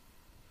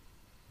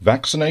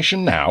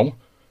Vaccination now,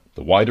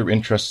 the wider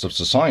interests of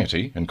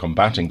society in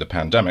combating the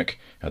pandemic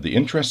and the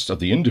interests of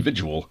the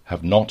individual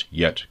have not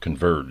yet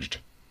converged.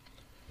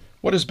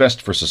 What is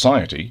best for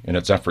society in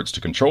its efforts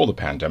to control the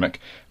pandemic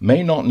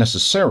may not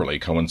necessarily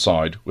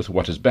coincide with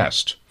what is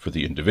best for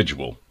the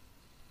individual.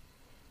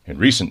 In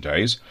recent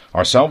days,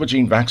 our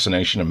Salvagene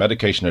Vaccination and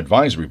Medication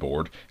Advisory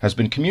Board has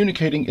been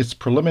communicating its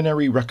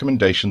preliminary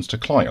recommendations to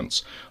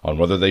clients on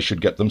whether they should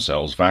get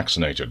themselves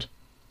vaccinated.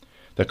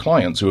 The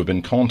clients who have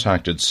been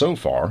contacted so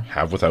far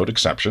have, without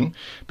exception,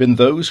 been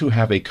those who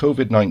have a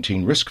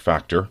COVID-19 risk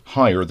factor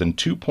higher than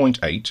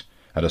 2.8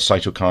 and a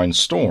cytokine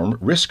storm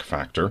risk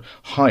factor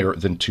higher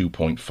than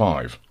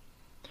 2.5.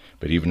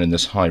 But even in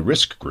this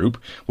high-risk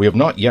group, we have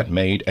not yet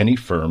made any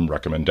firm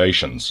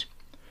recommendations.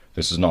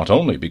 This is not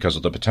only because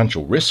of the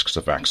potential risks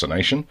of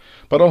vaccination,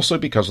 but also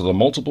because of the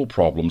multiple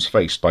problems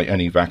faced by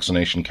any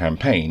vaccination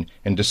campaign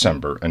in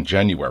December and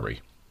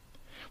January.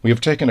 We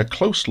have taken a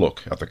close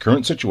look at the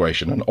current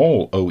situation in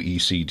all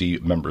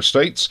OECD member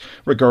states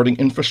regarding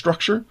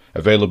infrastructure,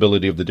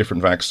 availability of the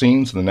different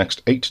vaccines in the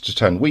next 8 to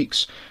 10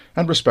 weeks,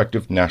 and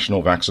respective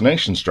national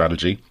vaccination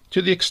strategy to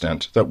the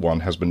extent that one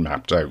has been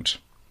mapped out.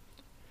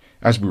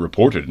 As we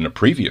reported in a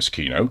previous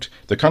keynote,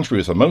 the country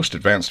with the most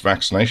advanced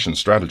vaccination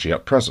strategy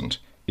at present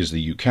is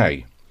the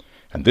UK,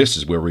 and this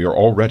is where we are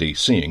already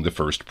seeing the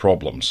first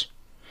problems.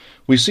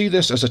 We see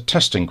this as a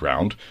testing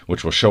ground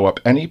which will show up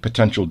any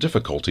potential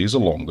difficulties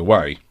along the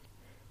way.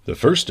 The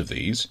first of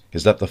these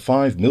is that the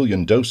 5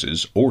 million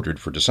doses ordered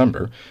for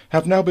December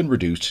have now been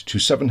reduced to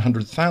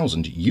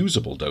 700,000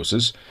 usable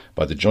doses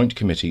by the Joint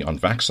Committee on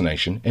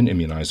Vaccination and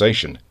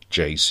Immunization,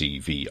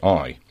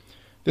 JCVI.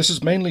 This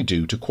is mainly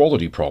due to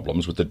quality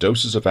problems with the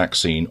doses of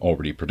vaccine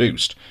already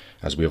produced,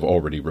 as we have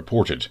already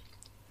reported.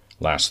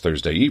 Last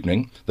Thursday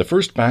evening, the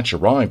first batch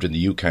arrived in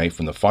the UK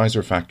from the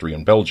Pfizer factory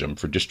in Belgium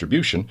for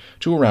distribution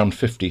to around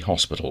 50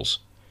 hospitals.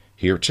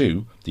 Here,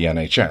 too, the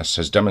NHS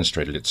has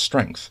demonstrated its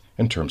strength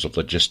in terms of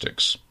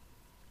logistics.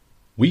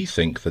 We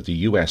think that the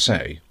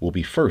USA will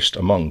be first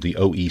among the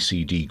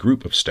OECD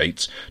group of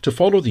states to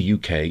follow the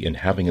UK in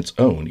having its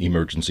own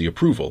emergency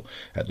approval,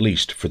 at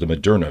least for the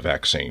Moderna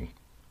vaccine.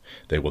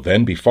 They will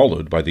then be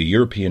followed by the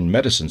European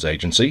Medicines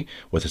Agency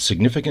with a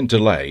significant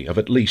delay of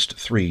at least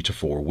 3 to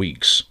 4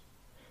 weeks.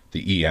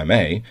 The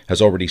EMA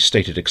has already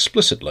stated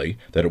explicitly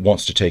that it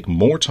wants to take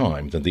more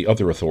time than the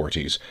other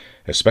authorities,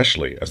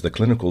 especially as the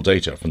clinical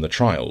data from the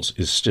trials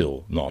is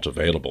still not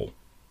available.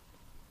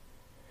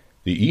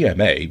 The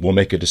EMA will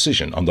make a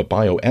decision on the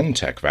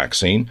BioNTech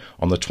vaccine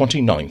on the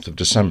 29th of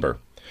December,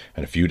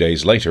 and a few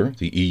days later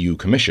the EU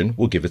Commission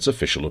will give its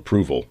official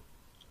approval.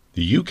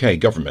 The UK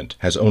government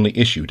has only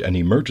issued an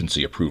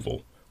emergency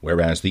approval,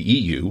 whereas the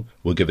EU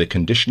will give a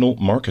conditional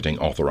marketing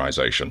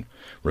authorization,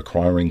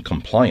 requiring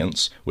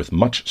compliance with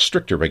much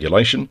stricter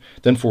regulation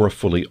than for a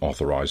fully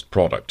authorized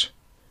product.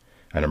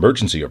 An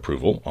emergency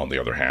approval, on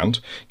the other hand,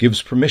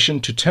 gives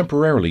permission to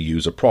temporarily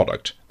use a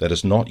product that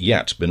has not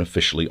yet been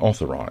officially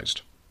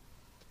authorized.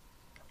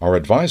 Our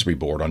advisory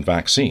board on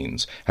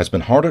vaccines has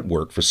been hard at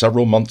work for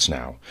several months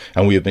now,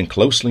 and we have been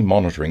closely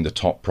monitoring the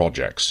top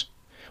projects.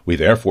 We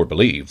therefore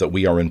believe that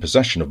we are in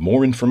possession of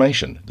more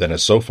information than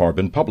has so far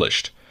been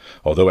published,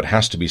 although it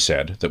has to be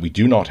said that we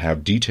do not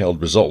have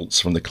detailed results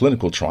from the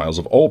clinical trials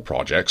of all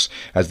projects,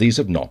 as these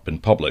have not been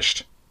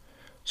published.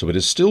 So it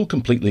is still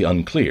completely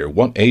unclear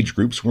what age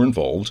groups were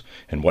involved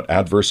and what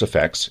adverse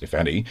effects, if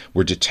any,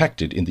 were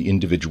detected in the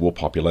individual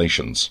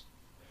populations.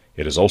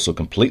 It is also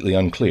completely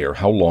unclear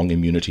how long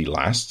immunity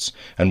lasts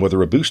and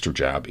whether a booster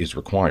jab is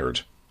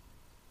required.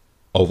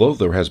 Although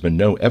there has been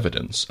no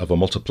evidence of a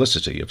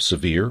multiplicity of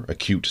severe,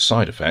 acute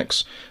side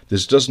effects,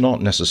 this does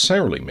not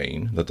necessarily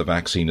mean that the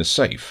vaccine is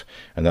safe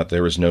and that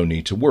there is no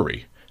need to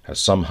worry,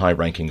 as some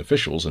high-ranking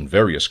officials in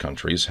various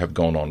countries have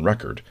gone on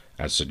record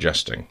as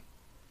suggesting.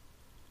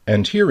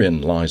 And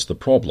herein lies the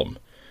problem.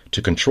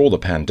 To control the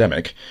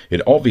pandemic,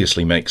 it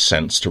obviously makes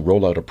sense to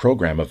roll out a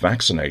program of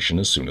vaccination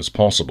as soon as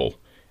possible,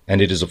 and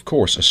it is of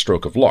course a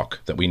stroke of luck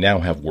that we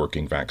now have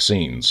working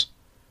vaccines.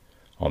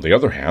 On the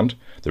other hand,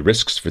 the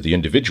risks for the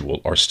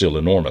individual are still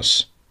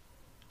enormous.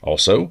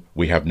 Also,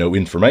 we have no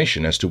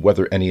information as to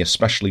whether any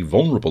especially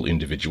vulnerable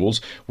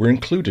individuals were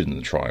included in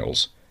the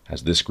trials,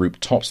 as this group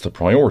tops the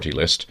priority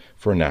list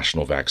for a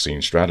national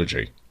vaccine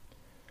strategy.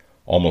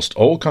 Almost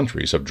all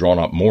countries have drawn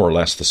up more or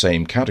less the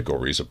same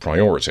categories of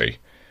priority,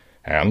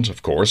 and,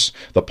 of course,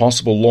 the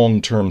possible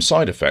long-term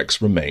side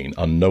effects remain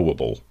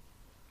unknowable.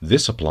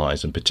 This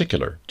applies in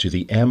particular to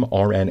the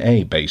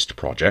mRNA-based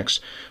projects,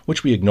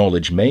 which we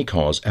acknowledge may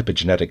cause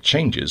epigenetic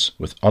changes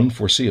with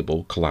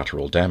unforeseeable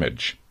collateral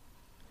damage.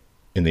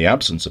 In the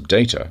absence of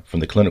data from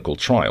the clinical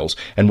trials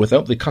and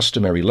without the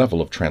customary level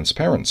of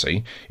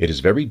transparency, it is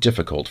very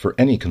difficult for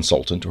any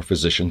consultant or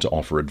physician to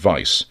offer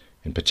advice,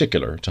 in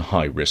particular to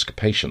high-risk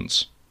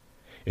patients.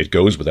 It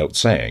goes without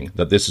saying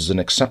that this is an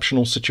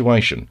exceptional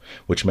situation,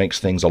 which makes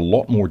things a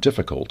lot more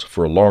difficult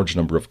for a large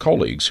number of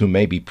colleagues who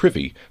may be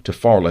privy to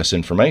far less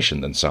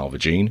information than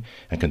Salvagene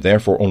and can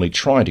therefore only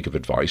try to give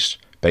advice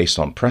based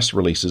on press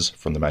releases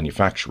from the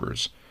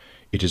manufacturers.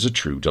 It is a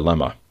true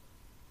dilemma.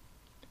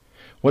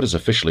 What is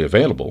officially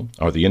available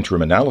are the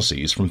interim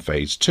analyses from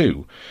Phase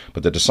 2,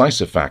 but the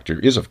decisive factor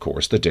is, of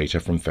course, the data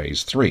from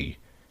Phase 3,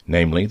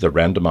 namely the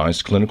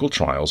randomized clinical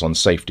trials on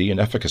safety and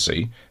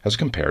efficacy as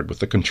compared with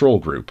the control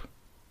group.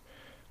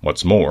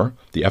 What's more,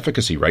 the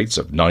efficacy rates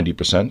of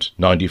 90%,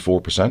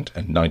 94%,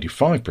 and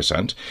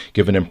 95%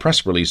 given in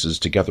press releases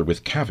together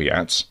with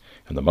caveats,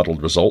 and the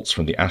muddled results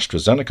from the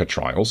AstraZeneca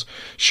trials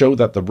show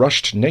that the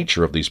rushed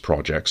nature of these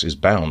projects is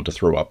bound to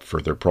throw up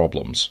further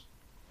problems.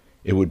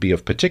 It would be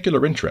of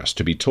particular interest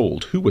to be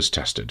told who was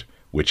tested,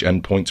 which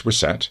endpoints were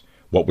set,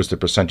 what was the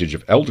percentage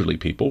of elderly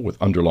people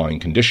with underlying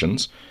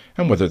conditions,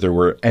 and whether there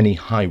were any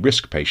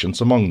high-risk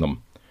patients among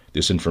them.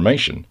 This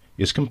information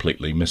is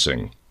completely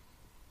missing.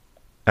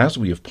 As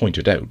we have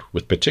pointed out,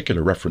 with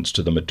particular reference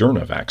to the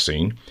Moderna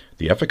vaccine,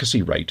 the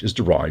efficacy rate is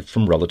derived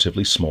from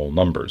relatively small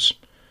numbers.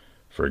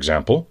 For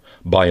example,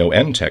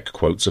 BioNTech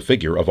quotes a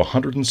figure of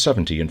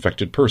 170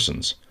 infected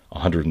persons,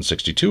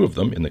 162 of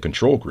them in the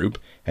control group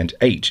and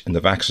 8 in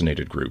the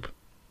vaccinated group.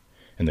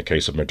 In the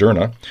case of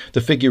Moderna,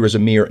 the figure is a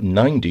mere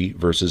 90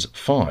 versus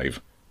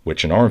 5,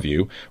 which in our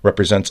view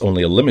represents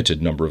only a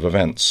limited number of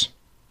events.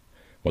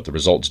 What the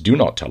results do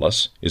not tell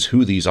us is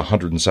who these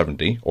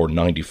 170 or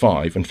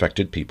 95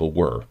 infected people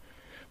were.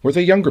 Were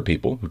they younger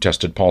people who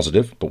tested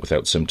positive but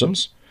without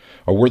symptoms?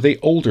 Or were they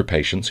older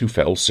patients who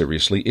fell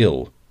seriously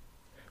ill?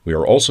 We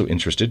are also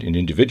interested in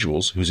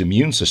individuals whose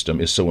immune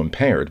system is so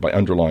impaired by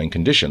underlying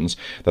conditions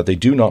that they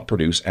do not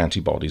produce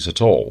antibodies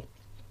at all.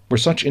 Were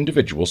such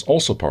individuals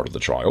also part of the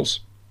trials?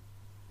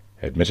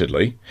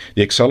 Admittedly,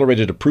 the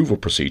accelerated approval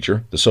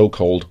procedure, the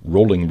so-called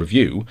rolling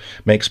review,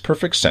 makes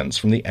perfect sense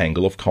from the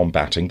angle of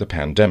combating the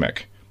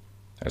pandemic.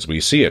 As we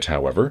see it,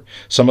 however,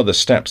 some of the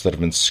steps that have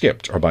been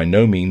skipped are by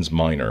no means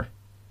minor.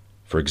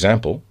 For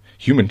example,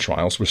 human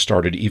trials were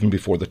started even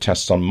before the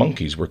tests on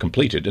monkeys were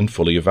completed and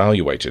fully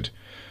evaluated.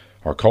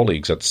 Our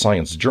colleagues at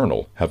Science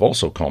Journal have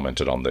also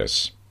commented on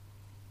this.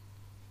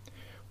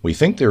 We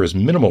think there is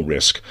minimal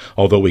risk,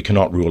 although we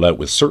cannot rule out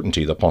with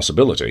certainty the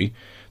possibility,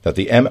 that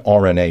the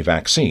mRNA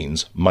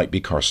vaccines might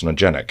be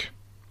carcinogenic.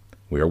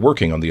 We are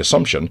working on the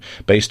assumption,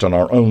 based on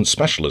our own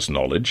specialist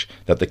knowledge,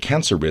 that the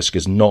cancer risk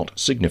is not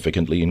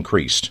significantly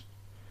increased.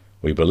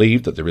 We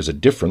believe that there is a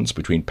difference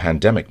between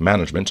pandemic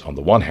management on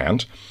the one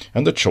hand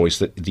and the choice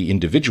that the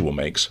individual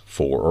makes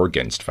for or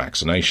against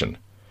vaccination.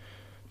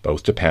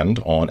 Both depend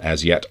on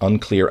as yet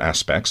unclear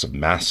aspects of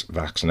mass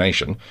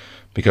vaccination,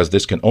 because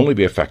this can only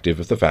be effective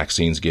if the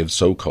vaccines give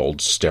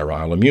so-called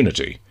sterile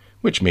immunity,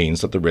 which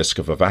means that the risk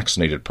of a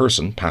vaccinated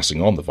person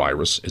passing on the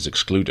virus is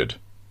excluded.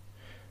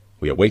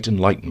 We await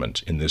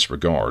enlightenment in this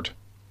regard.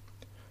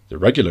 The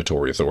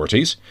regulatory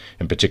authorities,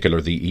 in particular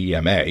the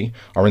EMA,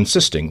 are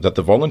insisting that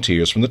the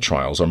volunteers from the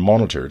trials are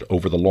monitored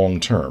over the long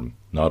term,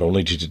 not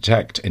only to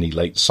detect any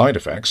late side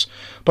effects,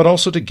 but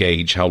also to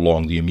gauge how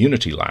long the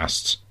immunity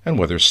lasts and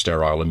whether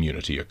sterile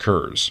immunity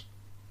occurs.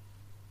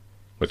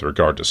 With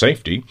regard to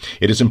safety,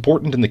 it is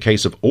important in the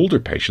case of older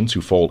patients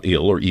who fall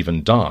ill or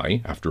even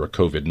die after a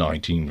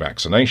COVID-19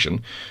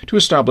 vaccination to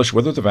establish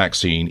whether the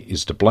vaccine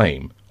is to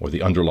blame or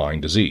the underlying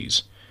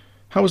disease.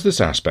 How is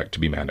this aspect to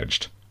be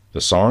managed? The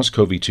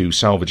SARS-CoV-2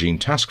 Salvaging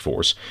Task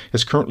Force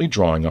is currently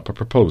drawing up a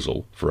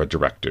proposal for a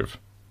directive.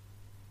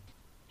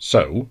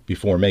 So,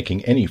 before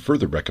making any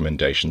further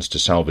recommendations to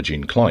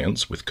salvaging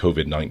clients with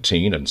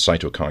COVID-19 and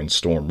cytokine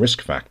storm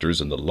risk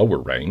factors in the lower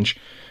range,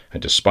 and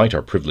despite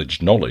our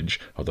privileged knowledge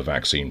of the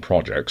vaccine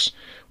projects,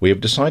 we have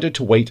decided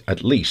to wait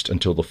at least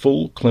until the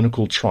full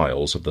clinical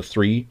trials of the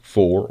 3,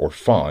 4, or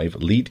 5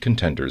 lead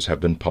contenders have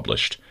been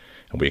published,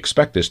 and we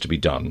expect this to be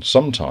done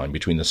sometime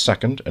between the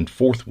 2nd and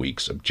 4th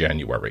weeks of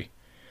January.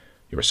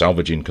 Your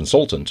salvaging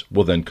consultant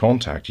will then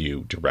contact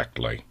you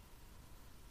directly.